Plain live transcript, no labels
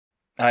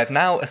I have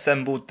now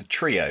assembled the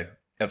trio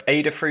of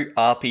Adafruit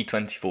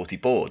RP2040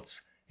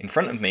 boards. In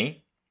front of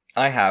me,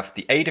 I have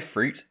the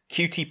Adafruit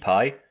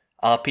Pi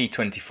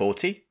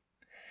RP2040,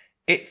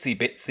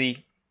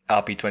 ItsyBitsy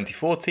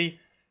RP2040,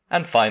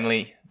 and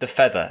finally the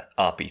Feather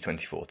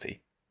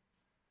RP2040.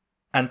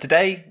 And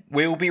today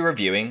we will be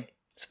reviewing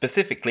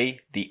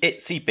specifically the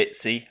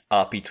ItsyBitsy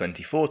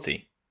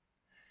RP2040.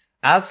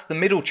 As the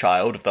middle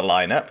child of the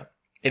lineup,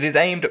 it is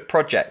aimed at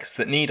projects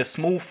that need a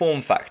small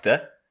form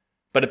factor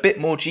but a bit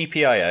more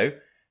GPIO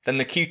than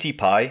the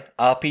Pi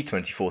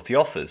RP2040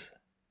 offers.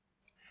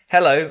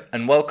 Hello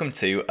and welcome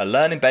to a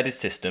Learn Embedded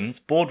Systems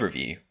board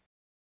review.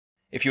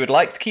 If you would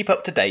like to keep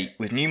up to date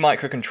with new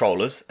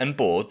microcontrollers and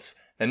boards,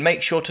 then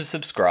make sure to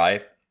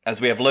subscribe as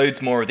we have loads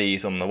more of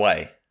these on the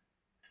way.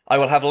 I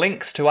will have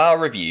links to our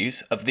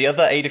reviews of the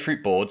other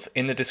Adafruit boards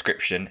in the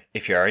description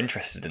if you are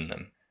interested in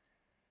them.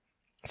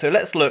 So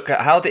let's look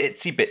at how the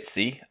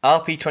ItsyBitsy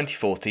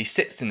RP2040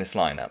 sits in this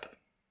lineup.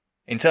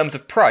 In terms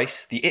of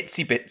price, the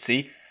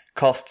ItsyBitsy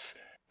costs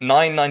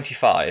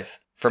 $9.95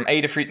 from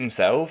Adafruit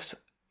themselves,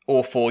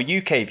 or for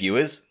UK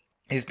viewers,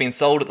 it has been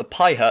sold at the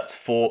Pi Hut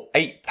for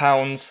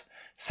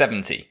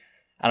 £8.70.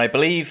 And I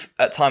believe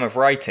at time of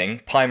writing,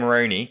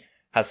 Pimoroni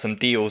has some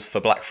deals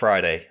for Black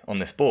Friday on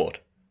this board.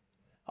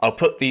 I'll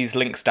put these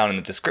links down in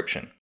the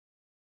description.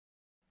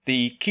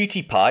 The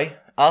Pi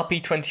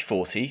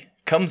RP2040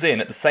 comes in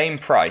at the same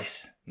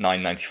price,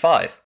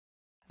 $9.95.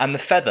 And the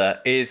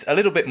Feather is a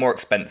little bit more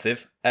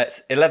expensive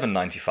at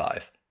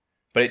 $11.95,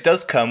 but it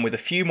does come with a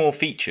few more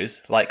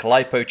features like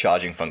LiPo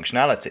charging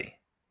functionality.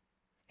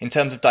 In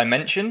terms of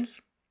dimensions,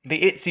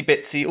 the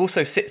ItsyBitsy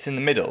also sits in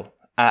the middle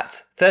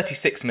at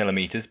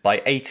 36mm by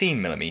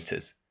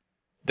 18mm.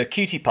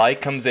 The Pi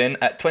comes in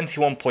at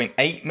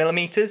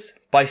 21.8mm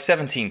by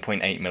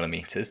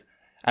 17.8mm,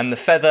 and the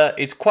Feather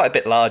is quite a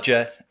bit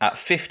larger at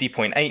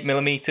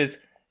 50.8mm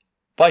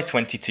by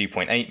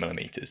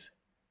 22.8mm.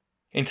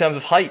 In terms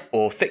of height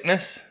or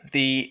thickness,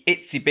 the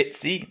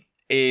ItsyBitsy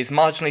is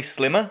marginally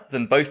slimmer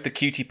than both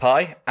the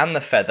Pi and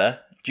the Feather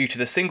due to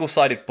the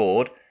single-sided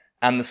board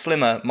and the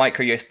slimmer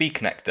micro USB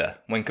connector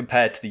when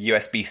compared to the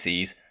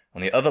USB-Cs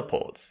on the other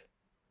ports.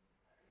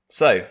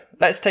 So,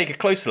 let's take a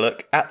closer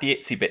look at the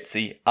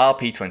ItsyBitsy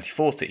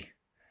RP2040,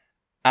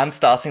 and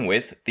starting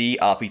with the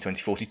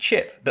RP2040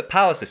 chip that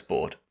powers this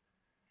board.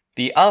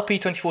 The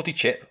RP2040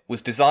 chip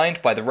was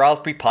designed by the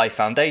Raspberry Pi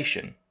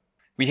Foundation.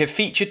 We have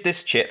featured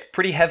this chip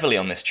pretty heavily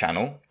on this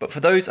channel, but for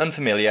those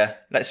unfamiliar,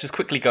 let's just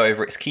quickly go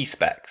over its key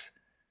specs.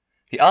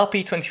 The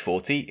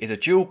RP2040 is a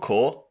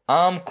dual-core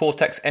ARM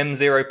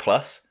Cortex-M0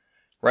 Plus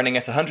running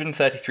at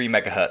 133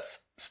 MHz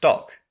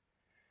stock.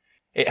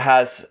 It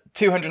has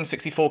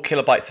 264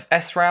 KB of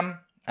SRAM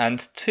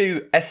and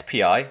 2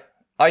 SPI,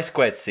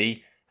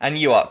 I2C and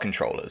UART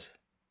controllers.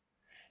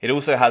 It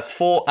also has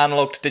 4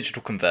 analog to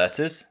digital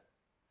converters,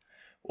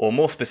 or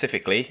more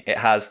specifically, it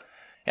has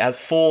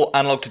 4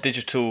 analog to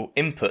digital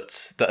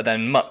inputs that are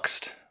then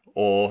muxed,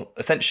 or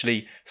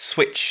essentially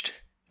switched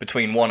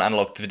between one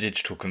analog to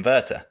digital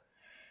converter.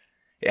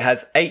 It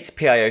has 8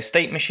 PIO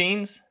state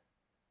machines,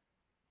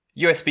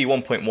 USB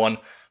 1.1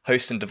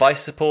 host and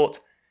device support,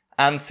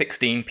 and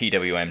 16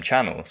 PWM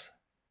channels.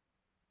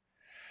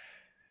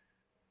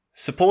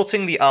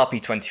 Supporting the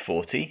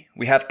RP2040,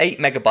 we have 8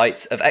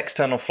 MB of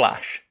external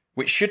flash,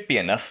 which should be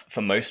enough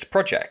for most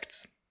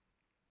projects.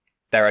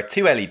 There are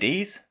 2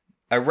 LEDs,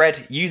 a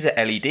red user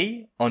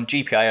LED on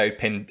GPIO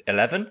pin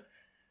 11,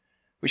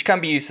 which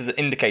can be used as an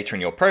indicator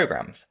in your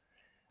programs,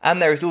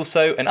 and there is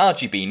also an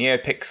RGB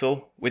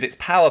Neopixel with its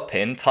power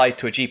pin tied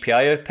to a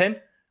GPIO pin,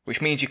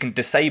 which means you can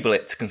disable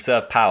it to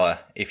conserve power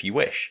if you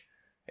wish.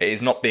 It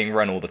is not being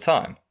run all the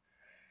time.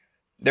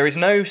 There is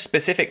no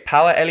specific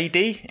power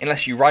LED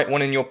unless you write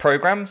one in your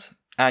programs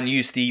and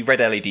use the red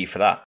LED for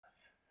that.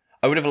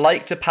 I would have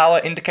liked a power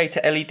indicator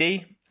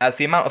LED, as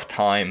the amount of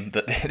time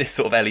that this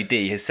sort of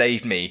LED has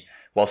saved me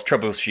whilst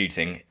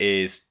troubleshooting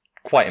is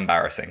quite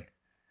embarrassing.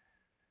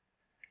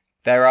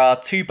 There are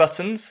 2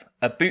 buttons,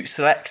 a boot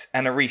select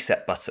and a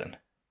reset button.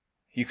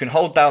 You can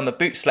hold down the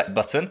boot select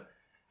button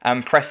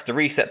and press the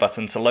reset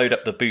button to load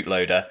up the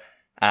bootloader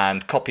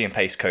and copy and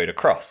paste code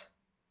across.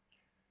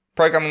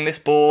 Programming this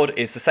board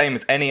is the same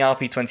as any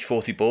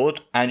RP2040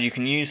 board, and you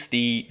can use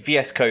the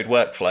VS Code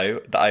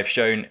workflow that I've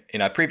shown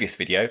in our previous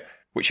video,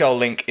 which I'll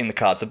link in the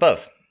cards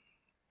above.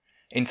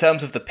 In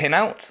terms of the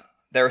pinout,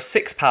 there are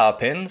 6 power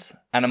pins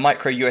and a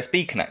micro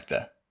USB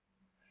connector.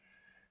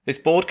 This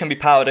board can be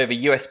powered over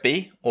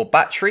USB or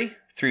battery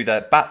through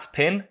the BAT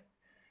pin,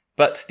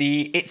 but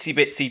the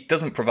ItsyBitsy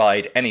doesn't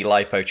provide any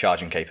LiPo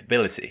charging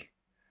capability.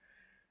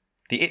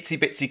 The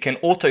ItsyBitsy can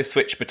auto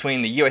switch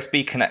between the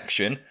USB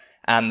connection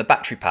and the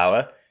battery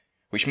power,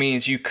 which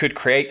means you could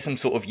create some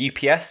sort of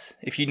UPS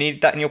if you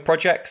needed that in your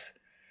projects.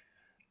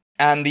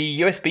 And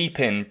the USB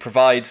pin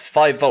provides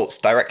 5 volts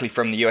directly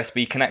from the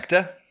USB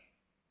connector.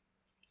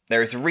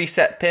 There is a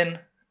reset pin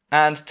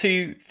and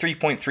 2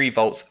 3.3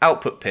 volts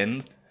output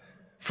pins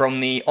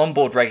from the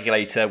onboard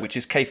regulator, which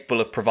is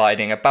capable of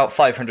providing about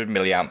 500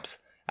 milliamps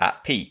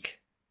at peak.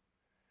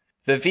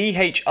 The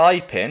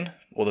VHI pin,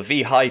 or the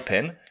V-high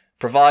pin,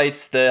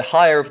 provides the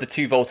higher of the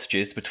two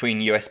voltages between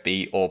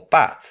USB or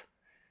BAT.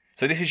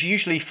 So this is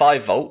usually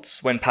 5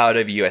 volts when powered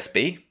over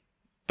USB,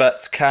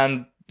 but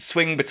can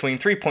swing between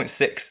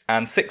 3.6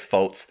 and 6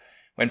 volts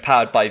when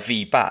powered by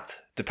VBAT,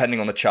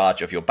 depending on the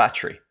charge of your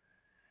battery.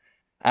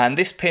 And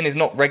this pin is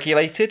not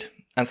regulated,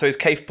 and so is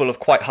capable of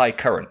quite high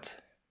current.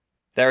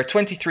 There are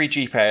 23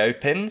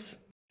 GPIO pins,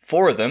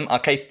 4 of them are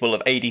capable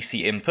of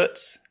ADC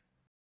inputs,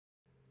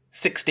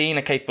 16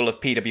 are capable of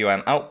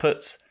PWM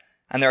outputs,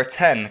 and there are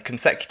 10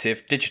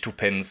 consecutive digital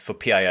pins for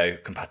PIO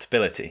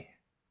compatibility.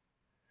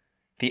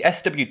 The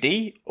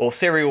SWD, or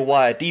serial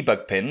wire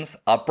debug pins,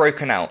 are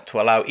broken out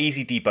to allow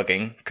easy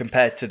debugging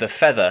compared to the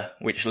feather,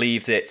 which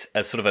leaves it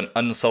as sort of an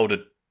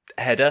unsoldered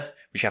header,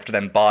 which you have to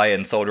then buy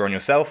and solder on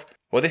yourself.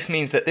 Well, this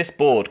means that this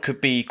board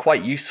could be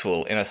quite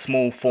useful in a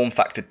small form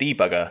factor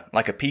debugger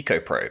like a Pico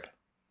probe.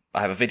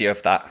 I have a video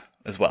of that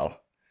as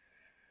well.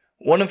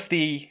 One of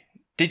the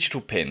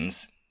digital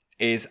pins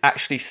is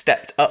actually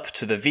stepped up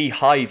to the V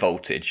high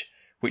voltage,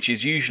 which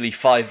is usually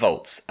 5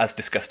 volts as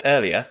discussed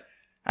earlier,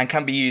 and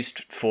can be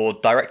used for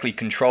directly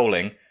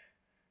controlling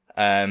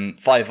 5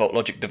 volt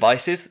logic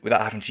devices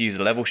without having to use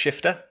a level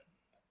shifter.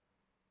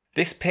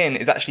 This pin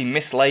is actually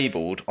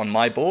mislabeled on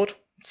my board,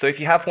 so if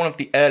you have one of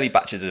the early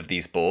batches of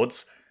these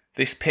boards,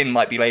 this pin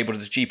might be labelled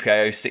as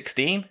GPIO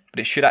 16, but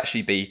it should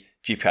actually be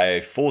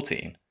GPIO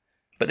 14.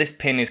 But this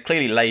pin is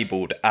clearly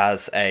labelled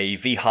as a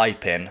V high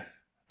pin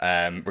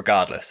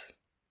regardless.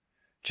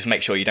 Just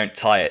make sure you don't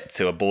tie it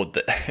to a board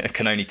that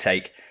can only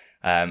take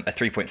a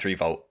 3.3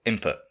 volt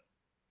input.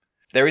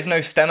 There is no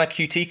stemmer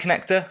QT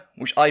connector,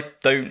 which I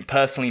don't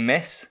personally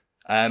miss,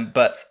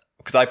 but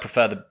because I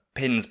prefer the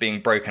pins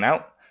being broken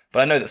out, but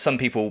I know that some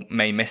people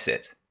may miss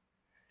it.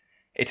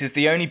 It is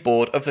the only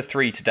board of the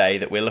 3 today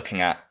that we're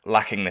looking at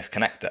lacking this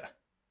connector.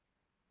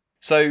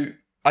 So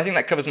I think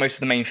that covers most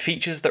of the main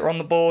features that are on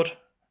the board,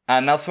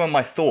 and now some of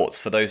my thoughts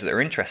for those that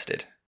are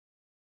interested.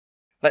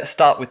 Let's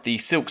start with the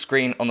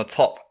silkscreen on the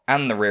top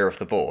and the rear of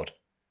the board.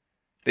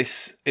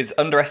 This is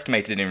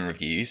underestimated in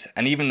reviews,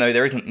 and even though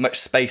there isn't much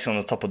space on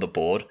the top of the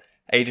board,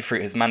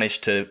 Adafruit has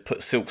managed to put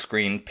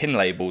silkscreen pin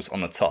labels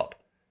on the top.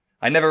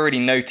 I never really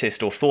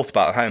noticed or thought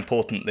about how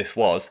important this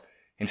was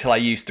until I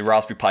used the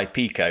Raspberry Pi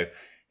Pico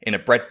in a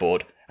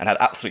breadboard and had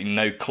absolutely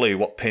no clue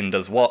what pin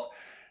does what,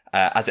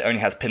 as it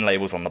only has pin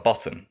labels on the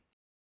bottom.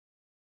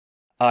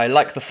 I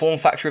like the form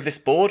factor of this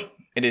board.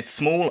 It is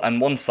small and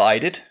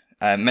one-sided,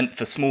 meant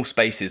for small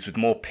spaces with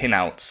more pin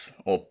outs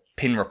or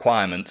pin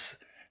requirements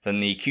than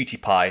the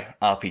QT Pi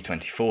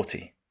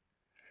RP2040.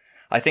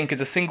 I think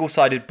as a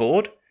single-sided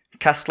board,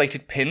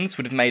 castellated pins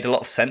would have made a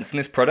lot of sense in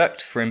this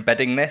product for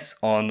embedding this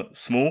on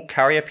small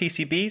carrier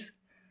PCBs.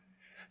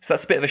 So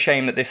that's a bit of a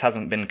shame that this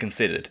hasn't been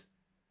considered.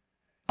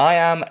 I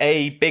am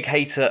a big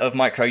hater of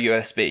micro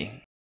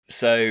USB,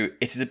 so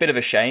it is a bit of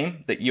a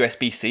shame that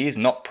USB-C is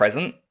not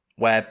present,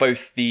 where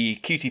both the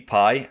QT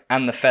Pi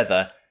and the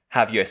Feather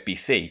have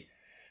USB-C.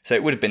 So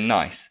it would have been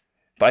nice.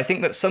 But I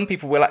think that some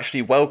people will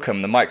actually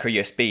welcome the micro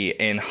USB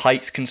in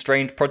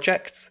height-constrained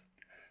projects.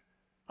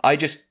 I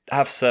just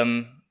have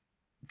some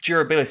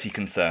durability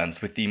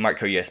concerns with the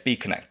micro USB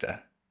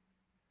connector.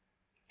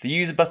 The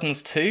user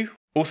buttons too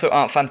also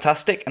aren't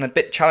fantastic and a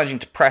bit challenging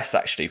to press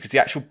actually, because the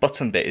actual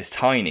button bit is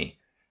tiny.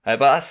 But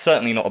that's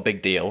certainly not a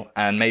big deal,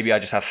 and maybe I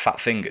just have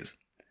fat fingers.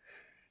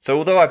 So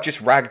although I've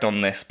just ragged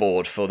on this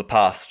board for the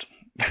past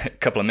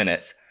couple of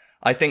minutes,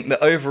 I think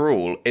that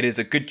overall it is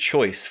a good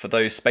choice for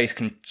those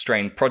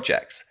space-constrained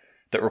projects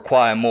that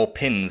require more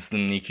pins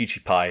than the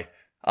QT Pi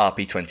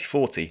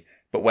RP2040,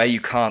 but where you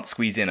can't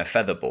squeeze in a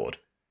feather board.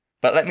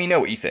 But let me know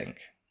what you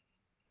think.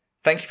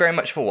 Thank you very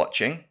much for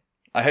watching.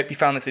 I hope you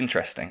found this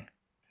interesting.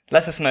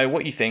 Let us know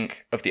what you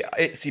think of the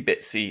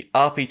ItsyBitsy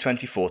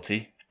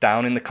RP2040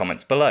 down in the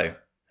comments below.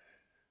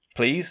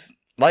 Please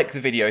like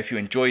the video if you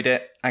enjoyed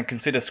it and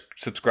consider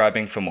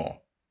subscribing for more.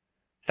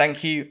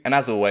 Thank you, and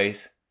as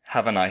always,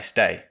 have a nice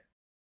day.